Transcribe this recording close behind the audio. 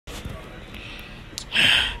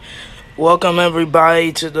Welcome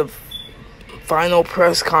everybody to the final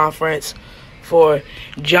press conference for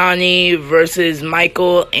Johnny versus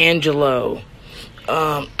MichaelAngelo.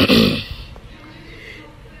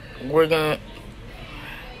 We're gonna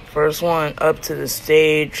first one up to the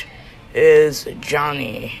stage is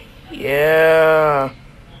Johnny. Yeah.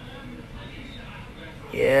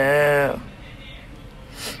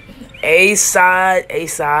 A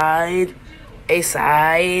side.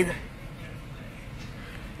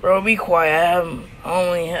 Bro, be quiet. I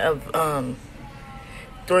only have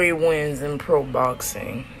 3 wins in pro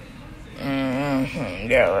boxing.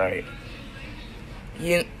 Yeah, right.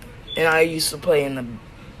 And I used to play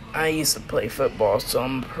football, so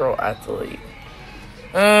I'm a pro athlete.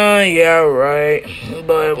 Yeah, right.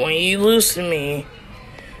 But when you lose to me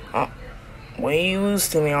on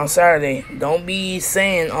Saturday, don't be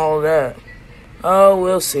saying all that. Oh,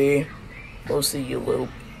 we'll see. We'll see, you little.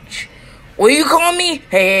 What you call me?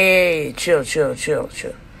 Hey, chill.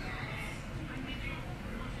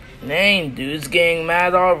 Dang, dude's getting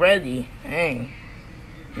mad already. Dang.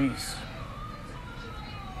 Jeez.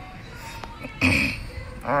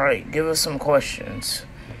 Alright, give us some questions.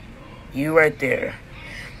 You right there.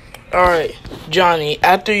 Alright, Johnny,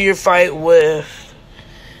 after your fight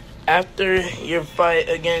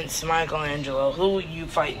against MichaelAngelo, who will you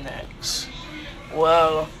fight next?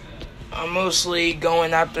 Well, I'm mostly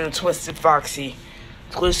going after Twisted Foxy.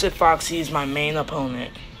 Twisted Foxy is my main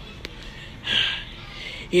opponent.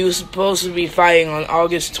 He was supposed to be fighting on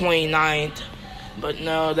August 29th, but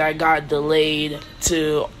no, that got delayed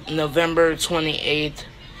to November 28th.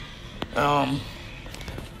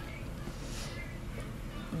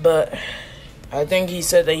 But I think he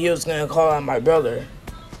said that he was going to call out my brother,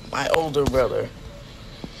 my older brother.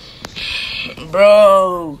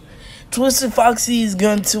 Bro, Twisted Foxy is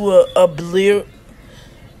going to obliterate.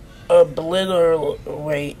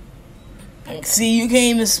 See, you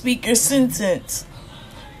can't even speak your sentence.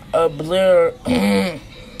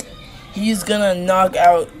 He's gonna knock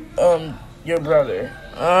out your brother.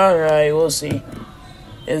 Alright, we'll see.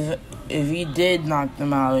 If he did knock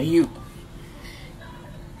them out, if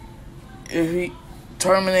he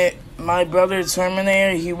terminate my brother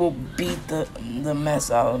Terminator, he will beat the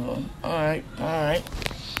mess out of him. Alright.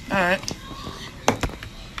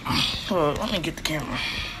 Hold on, let me get the camera.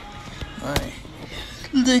 Alright.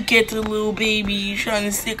 Look at the little baby trying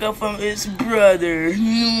to stick up from his brother.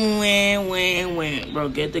 Bro,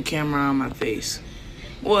 get the camera on my face.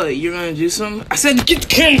 What, you're gonna do something? I said get the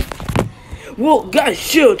camera! Whoa, guys,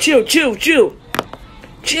 chill.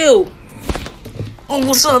 Oh,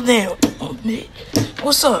 what's up there? Oh, man.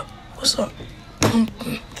 What's up?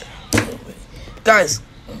 Guys,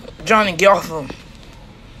 Johnny, get off of him.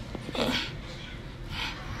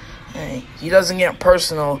 Hey, he doesn't get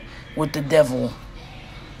personal with the devil.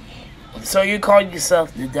 So you call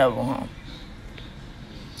yourself the devil, huh?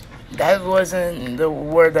 That wasn't the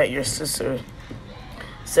word that your sister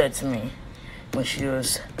said to me when she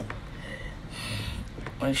was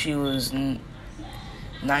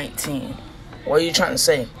 19. What are you trying to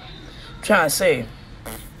say? I'm trying to say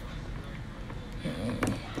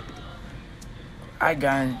I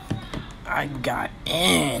got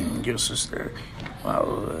in your sister when I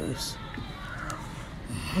was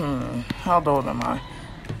how old am I?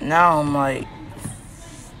 Now I'm like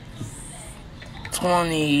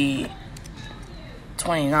 29.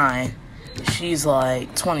 She's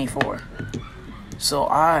like 24. So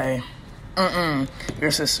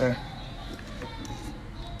your sister.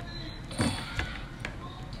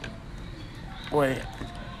 Wait.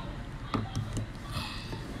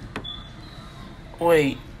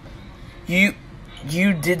 You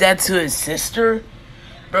did that to his sister?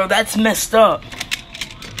 Bro, that's messed up.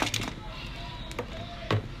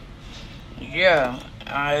 Yeah,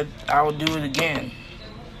 I'll do it again.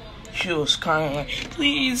 She was crying like,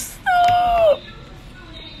 please stop.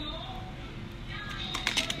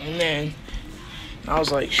 And then I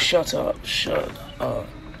was like, shut up,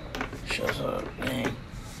 man.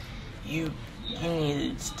 You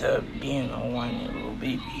need to stop being a whiny little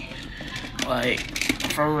baby. Like,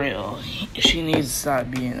 for real. She needs to stop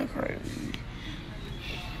being a crybaby.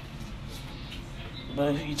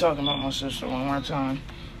 But if you're talking about my sister one more time,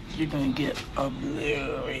 you're gonna get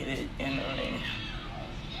obliterated in the ring.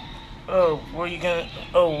 What are you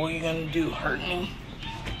gonna do? Hurt me?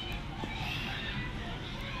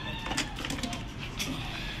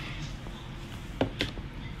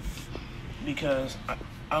 Because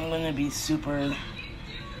I'm gonna be super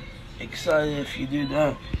excited if you do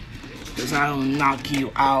that. Because I will knock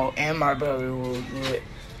you out, and my brother will do it.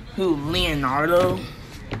 Who, Leonardo?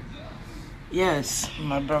 Yes,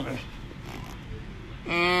 my brother.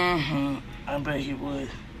 I bet he would.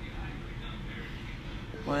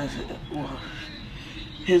 With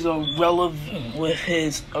his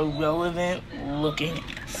irrelevant looking.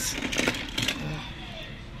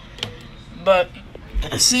 But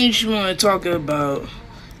since you want to talk about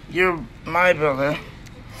my brother,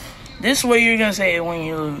 this is what you're gonna say when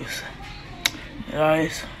you lose,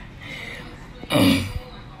 guys. I'm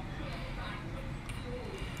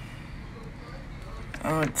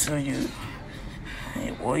gonna tell you.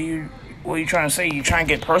 Hey, what are you trying to say? You trying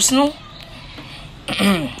to get personal?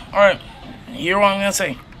 Alright, here's what I'm gonna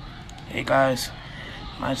say. Hey guys,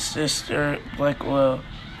 my sister Blackwell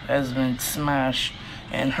has been smashed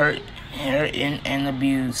and hurt and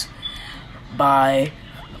abused by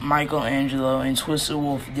MichaelAngelo, and Twisted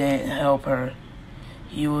Wolf didn't help her.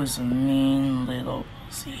 He was a mean little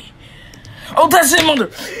Oh, that's it, mother.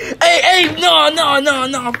 Hey, no,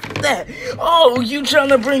 that. Oh, you trying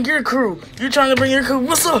to bring your crew?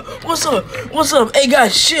 What's up? Hey,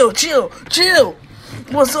 guys, chill.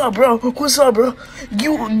 What's up, bro?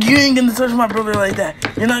 You ain't gonna touch my brother like that.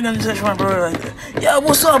 You're not gonna touch my brother like that. Yeah,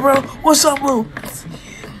 what's up, bro? What's up, Lou?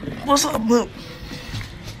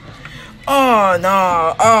 Oh,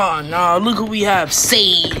 no. Look who we have.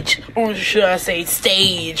 Sage. Or should I say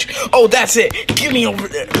Stage? Oh, that's it. Get me over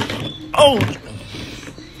there. Oh,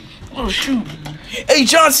 shoot. Hey,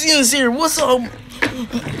 John Cena's here. What's up?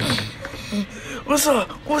 Hey, what's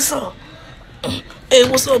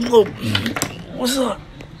up, Lou? What's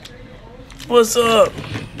up?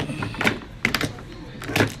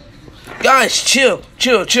 Guys, chill.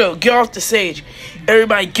 Get off the stage.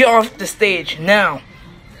 Everybody, get off the stage now.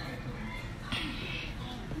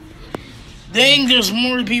 Dang, there's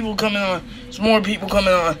more people coming on.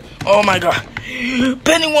 Oh my god.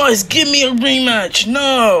 Pennywise, give me a rematch.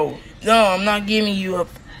 No, I'm not giving you a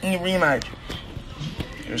rematch.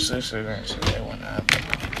 Your sister didn't say that one happened.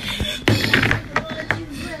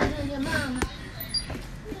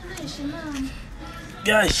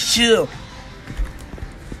 Guys, chill.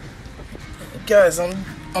 Guys, I'm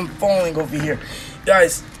falling over here.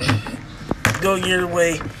 Guys, go your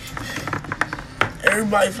way.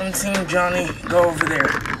 Everybody from Team Johnny, go over there.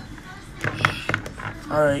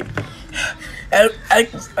 Alright. As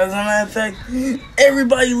a matter of fact,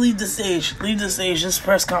 everybody leave the stage. This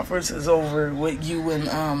press conference is over with you and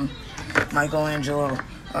MichaelAngelo.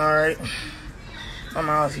 Alright. I'm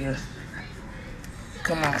out of here.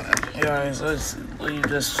 Come on, guys. Let's leave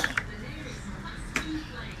this.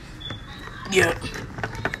 Yeah.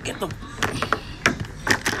 Get the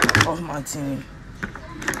off my team.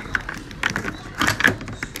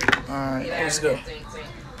 Alright, let's go.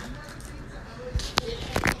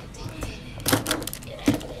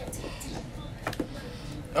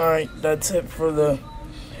 Alright, that's it for the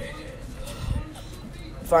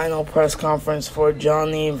final press conference for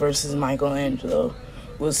Johnny versus MichaelAngelo.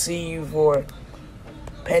 We'll see you for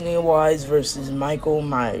Pennywise versus Michael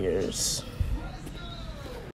Myers.